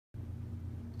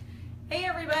Hey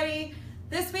everybody!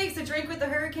 This week's A Drink with the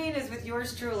Hurricane is with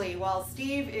yours truly, while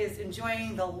Steve is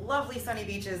enjoying the lovely sunny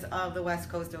beaches of the west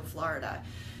coast of Florida.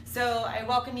 So I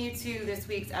welcome you to this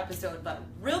week's episode, but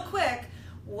real quick,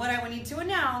 what I need to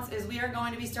announce is we are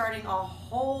going to be starting a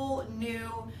whole new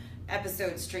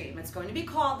episode stream. It's going to be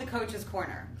called The Coach's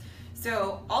Corner.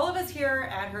 So all of us here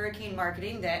at Hurricane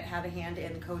Marketing that have a hand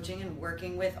in coaching and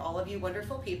working with all of you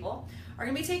wonderful people are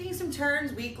going to be taking some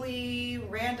turns weekly,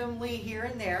 randomly here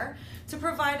and there to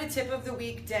provide a tip of the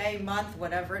week, day, month,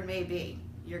 whatever it may be.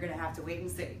 You're going to have to wait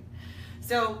and see.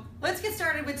 So let's get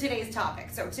started with today's topic.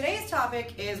 So today's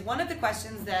topic is one of the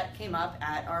questions that came up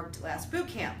at our last boot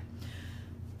camp.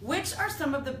 Which are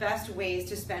some of the best ways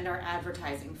to spend our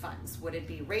advertising funds? Would it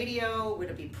be radio?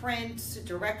 Would it be print?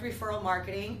 Direct referral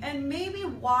marketing? And maybe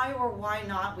why or why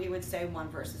not we would say one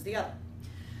versus the other.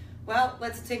 Well,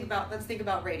 let's think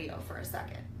about radio for a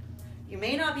second. You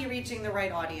may not be reaching the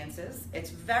right audiences.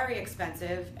 It's very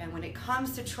expensive, and when it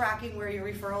comes to tracking where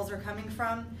your referrals are coming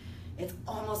from, it's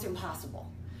almost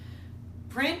impossible.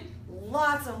 Print,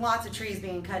 lots and lots of trees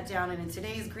being cut down, and in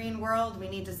today's green world, we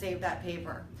need to save that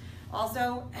paper.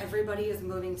 Also, everybody is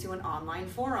moving to an online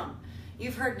forum.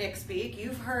 You've heard Nick speak.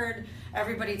 You've heard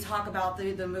everybody talk about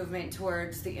the movement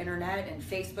towards the internet and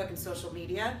Facebook and social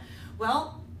media.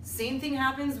 Well, same thing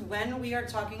happens when we are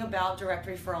talking about direct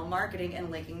referral marketing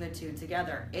and linking the two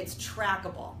together. It's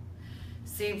trackable.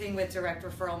 Same thing with direct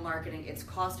referral marketing. It's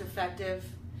cost effective.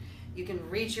 You can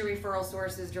reach your referral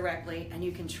sources directly, and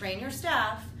you can train your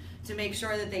staff to make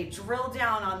sure that they drill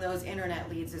down on those internet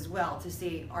leads as well to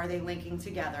see, are they linking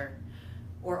together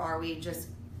or are we just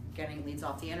getting leads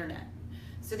off the internet?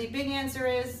 So the big answer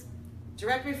is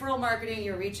direct referral marketing.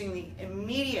 You're reaching the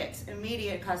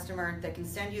immediate customer that can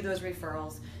send you those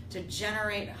referrals to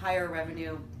generate higher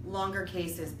revenue, longer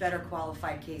cases, better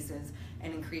qualified cases,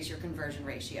 and increase your conversion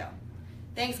ratio.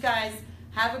 Thanks guys.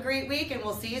 Have a great week and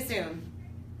we'll see you soon.